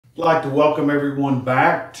I'd like to welcome everyone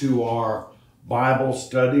back to our Bible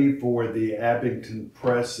study for the Abingdon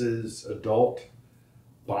Press's Adult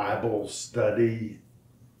Bible Study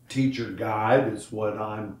Teacher Guide is what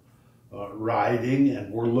I'm writing,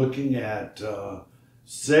 and we're looking at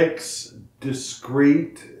 6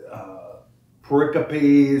 discrete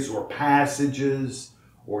pericopes or passages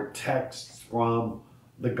or texts from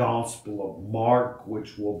the Gospel of Mark,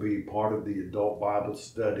 which will be part of the Adult Bible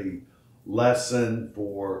Study lesson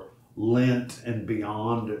for Lent and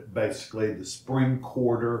beyond, basically the spring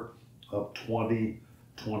quarter of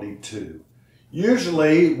 2022.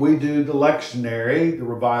 Usually we do the lectionary, the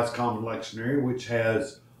Revised Common Lectionary, which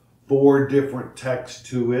has 4 different texts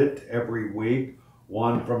to it every week.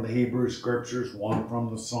 One from the Hebrew Scriptures, one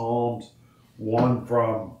from the Psalms, one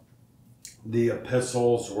from the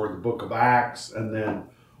epistles or the book of Acts, and then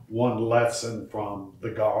one lesson from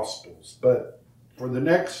the Gospels. But for the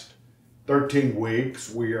next 13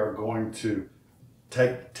 weeks, we are going to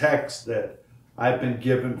take texts that I've been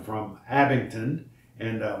given from Abingdon,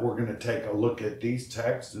 and we're going to take a look at these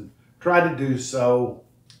texts and try to do so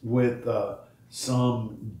with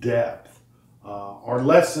some depth. Our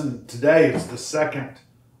lesson today is the second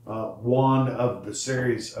one of the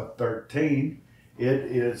series of 13. It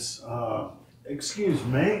is, excuse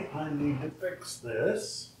me, I need to fix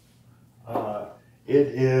this. It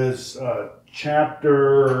is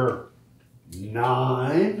chapter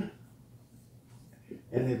 9,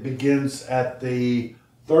 and it begins at the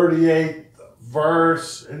 38th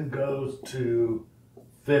verse and goes to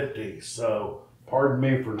 50. So pardon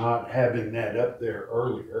me for not having that up there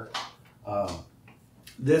earlier.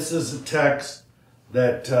 This is a text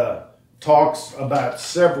that talks about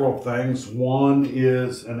several things. One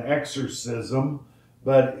is an exorcism,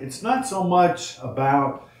 but it's not so much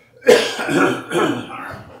about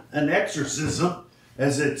an exorcism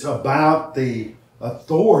as it's about the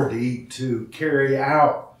authority to carry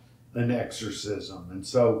out an exorcism. And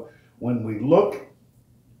so when we look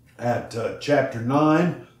at chapter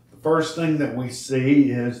 9, the first thing that we see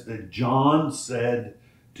is that John said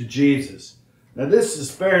to Jesus. Now this is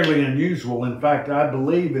fairly unusual. In fact, I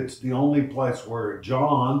believe it's the only place where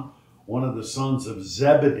John, one of the sons of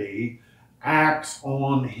Zebedee, acts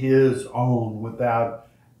on his own without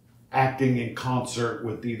acting in concert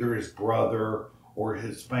with either his brother or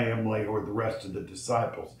his family or the rest of the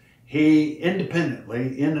disciples. He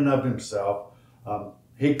independently, in and of himself,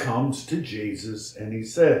 he comes to Jesus and he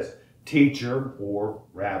says, "Teacher," or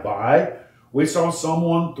 "Rabbi, we saw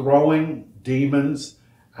someone throwing demons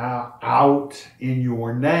out in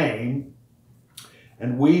your name,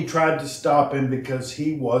 and we tried to stop him because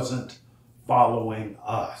he wasn't following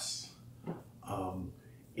us."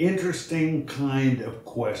 Interesting kind of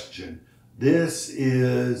question. This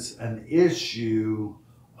is an issue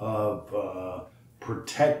of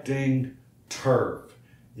protecting turf.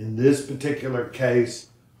 In this particular case,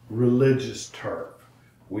 religious turf.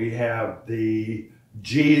 We have the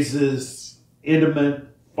Jesus intimate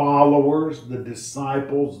followers, the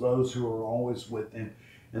disciples, those who are always with him.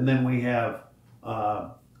 And then we have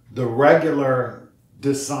the regular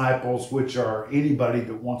disciples, which are anybody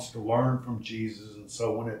that wants to learn from Jesus. And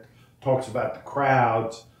so when it talks about the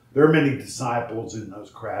crowds, there are many disciples in those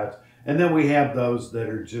crowds. And then we have those that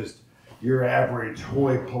are just your average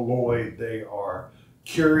hoi polloi. They are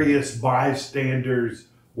curious bystanders.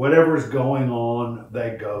 Whatever's going on,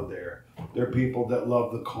 they go there. They're people that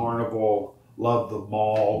love the carnival, love the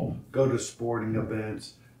mall, go to sporting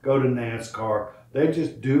events, go to NASCAR. They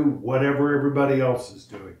just do whatever everybody else is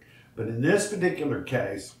doing. But in this particular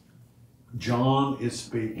case, John is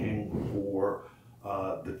speaking for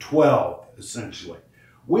the 12, essentially.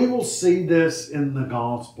 We will see this in the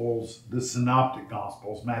Gospels, the Synoptic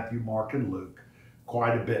Gospels, Matthew, Mark, and Luke,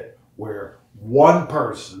 quite a bit, where one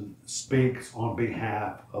person speaks on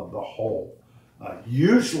behalf of the whole.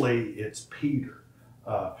 Usually it's Peter.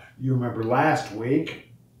 You remember last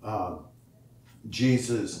week,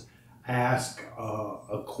 Jesus asked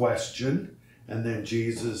a question, and then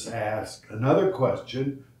Jesus asked another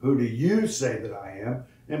question, "Who do you say that I am?"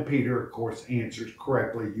 And Peter, of course, answers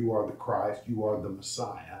correctly, "You are the Christ, you are the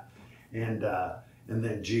Messiah." And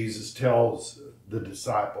then Jesus tells the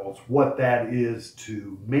disciples what that is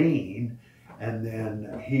to mean, and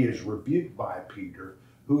then he is rebuked by Peter,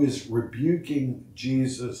 who is rebuking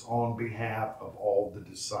Jesus on behalf of all the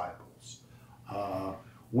disciples.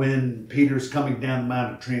 When Peter's coming down the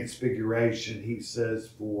Mount of Transfiguration, he says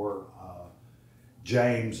for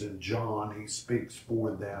James and John, he speaks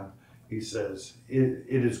for them. He says, it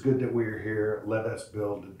is good that we are here. Let us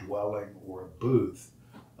build a dwelling or a booth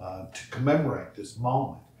to commemorate this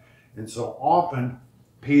moment. And so often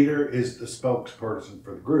Peter is the spokesperson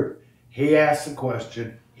for the group. He asks a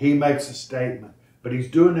question, he makes a statement, but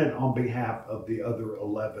he's doing it on behalf of the other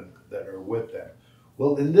 11 that are with them.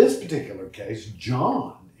 Well, in this particular case,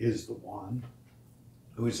 John is the one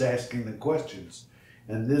who is asking the questions,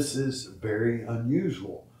 and this is very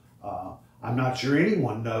unusual. I'm not sure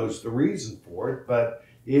anyone knows the reason for it, but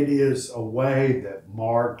it is a way that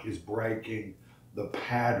Mark is breaking the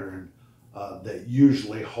pattern that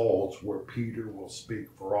usually holds where Peter will speak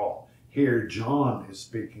for all. Here, John is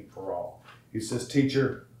speaking for all. He says,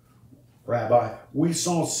 "Teacher, Rabbi, we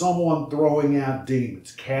saw someone throwing out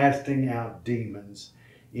demons, casting out demons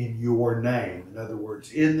in your name." In other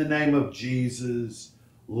words, in the name of Jesus,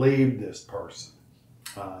 leave this person.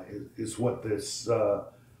 Is what this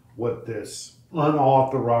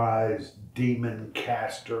unauthorized demon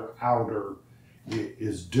caster outer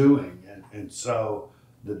is doing, and so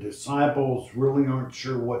the disciples really aren't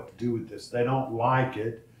sure what to do with this. They don't like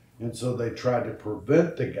it, and so they tried to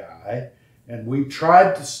prevent the guy, and we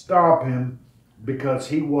tried to stop him because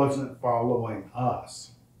he wasn't following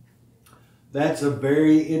us. That's a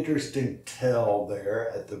very interesting tell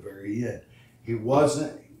there at the very end. He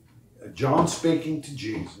wasn't, John speaking to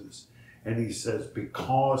Jesus, and he says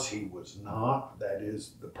because he was not, that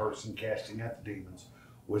is the person casting out the demons,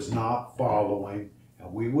 was not following.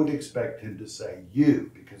 And we would expect him to say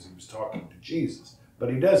you, because he was talking to Jesus.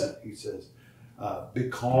 But he doesn't. He says,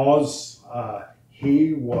 because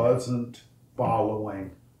he wasn't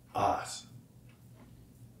following us.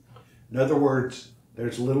 In other words,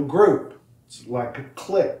 there's a little group. It's like a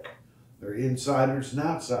clique. They're insiders and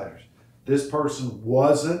outsiders. This person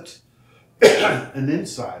wasn't an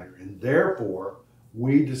insider, and therefore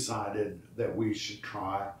we decided that we should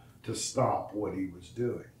try to stop what he was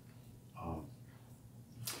doing.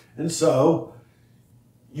 And so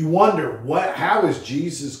you wonder, how is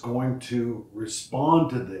Jesus going to respond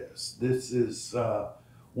to this? This is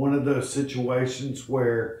one of those situations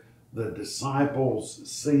where the disciples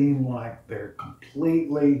seem like they're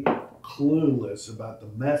completely clueless about the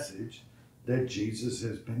message that Jesus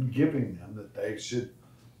has been giving them, that they should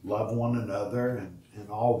love one another and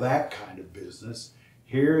all that kind of business.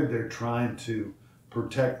 Here they're trying to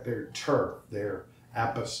protect their turf, their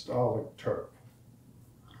apostolic turf.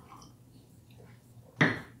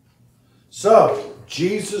 So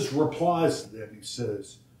Jesus replies to them. He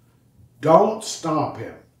says, "Don't stop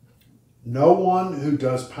him. No one who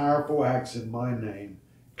does powerful acts in my name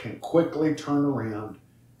can quickly turn around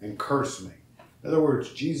and curse me." In other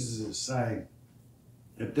words, Jesus is saying,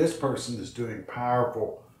 if this person is doing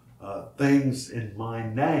powerful things in my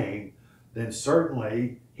name, then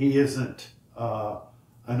certainly he isn't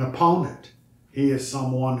an opponent. He is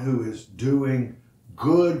someone who is doing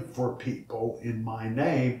good for people in my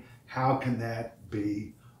name. How can that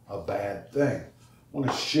be a bad thing? I want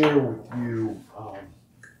to share with you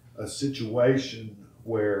a situation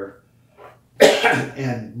where,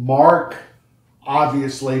 and Mark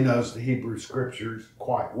obviously knows the Hebrew Scriptures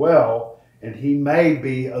quite well, and he may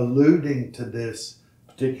be alluding to this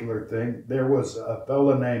particular thing. There was a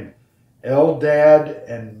fellow named Eldad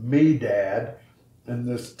and Medad, and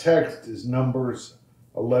this text is Numbers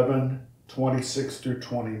 11:26 through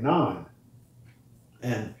 29.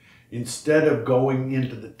 And instead of going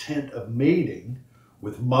into the tent of meeting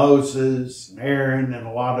with Moses and Aaron and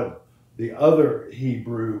a lot of the other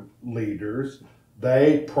Hebrew leaders,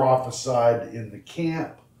 they prophesied in the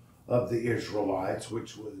camp of the Israelites,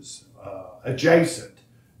 which was adjacent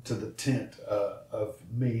to the tent of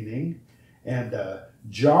meeting. And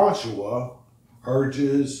Joshua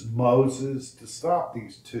urges Moses to stop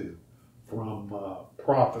these two from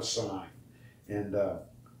prophesying. And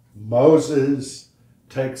Moses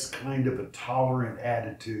takes kind of a tolerant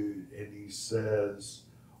attitude, and he says,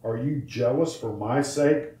 "Are you jealous for my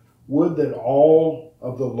sake? Would that all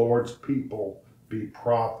of the Lord's people be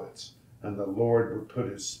prophets, and the Lord would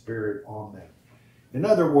put his spirit on them." In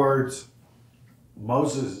other words,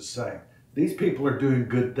 Moses is saying, these people are doing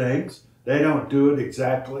good things. They don't do it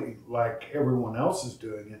exactly like everyone else is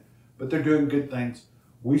doing it, but they're doing good things.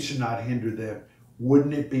 We should not hinder them.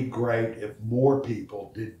 Wouldn't it be great if more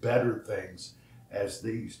people did better things as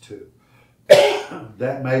these two?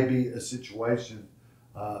 That may be a situation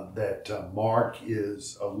that Mark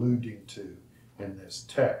is alluding to in this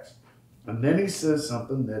text. And then he says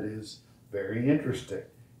something that is very interesting.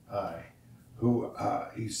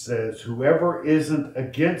 He says, "Whoever isn't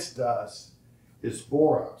against us is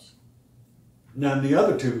for us." Now, in the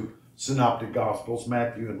other two synoptic gospels,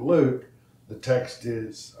 Matthew and Luke, the text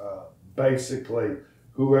is basically,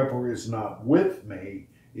 "Whoever is not with me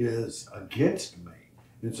is against me."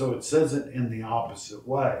 And so it says it in the opposite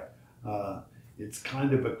way. it's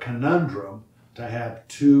kind of a conundrum to have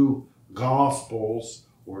two gospels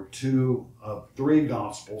or two of three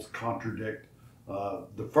gospels contradict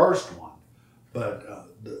the first one. But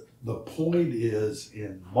the point is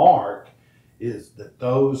in Mark is that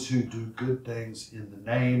those who do good things in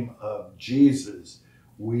the name of Jesus,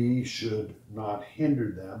 we should not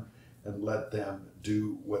hinder them and let them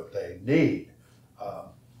do what they need.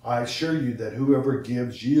 I assure you that whoever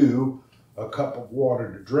gives you a cup of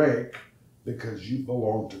water to drink because you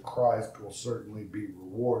belong to Christ will certainly be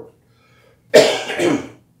rewarded.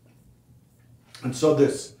 And so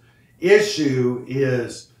this issue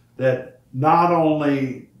is that not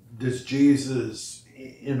only does Jesus,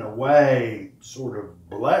 in a way, sort of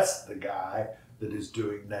bless the guy that is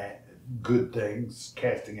doing that good things,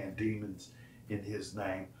 casting out demons in his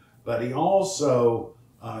name, but he also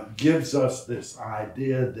gives us this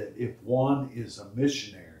idea that if one is a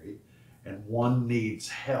missionary and one needs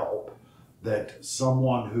help, that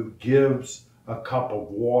someone who gives a cup of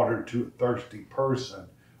water to a thirsty person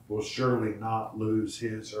will surely not lose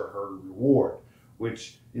his or her reward,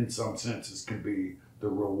 which in some senses can be the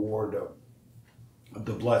reward of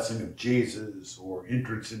the blessing of Jesus or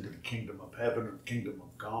entrance into the kingdom of heaven or the kingdom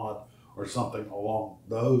of God or something along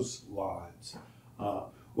those lines.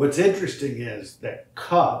 What's interesting is that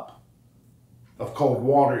cup of cold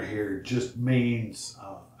water here just means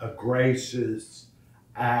a gracious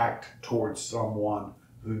act towards someone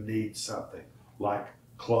who needs something, like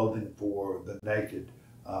clothing for the naked,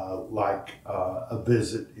 like a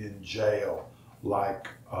visit in jail, like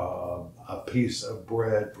a piece of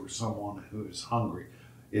bread for someone who is hungry.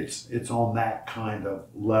 It's on that kind of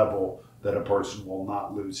level that a person will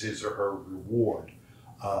not lose his or her reward.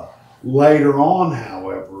 Later on,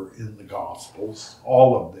 however, in the Gospels,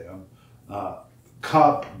 all of them,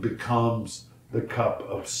 cup becomes the cup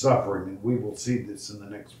of suffering. And we will see this in the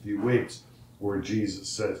next few weeks where Jesus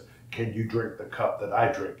says, can you drink the cup that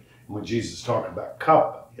I drink? And when Jesus is talking about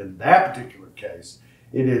cup, in that particular case,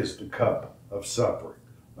 it is the cup of suffering,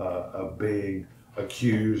 of being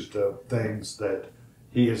accused of things that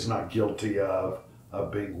he is not guilty of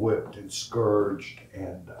being whipped and scourged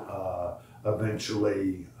and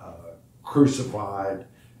eventually crucified.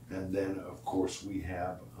 And then, of course, we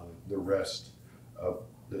have the rest of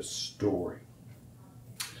the story.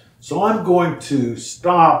 So I'm going to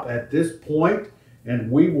stop at this point,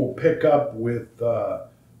 and we will pick up with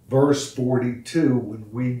verse 42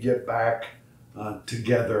 when we get back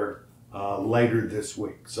together later this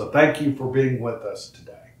week. So thank you for being with us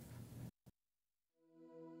today.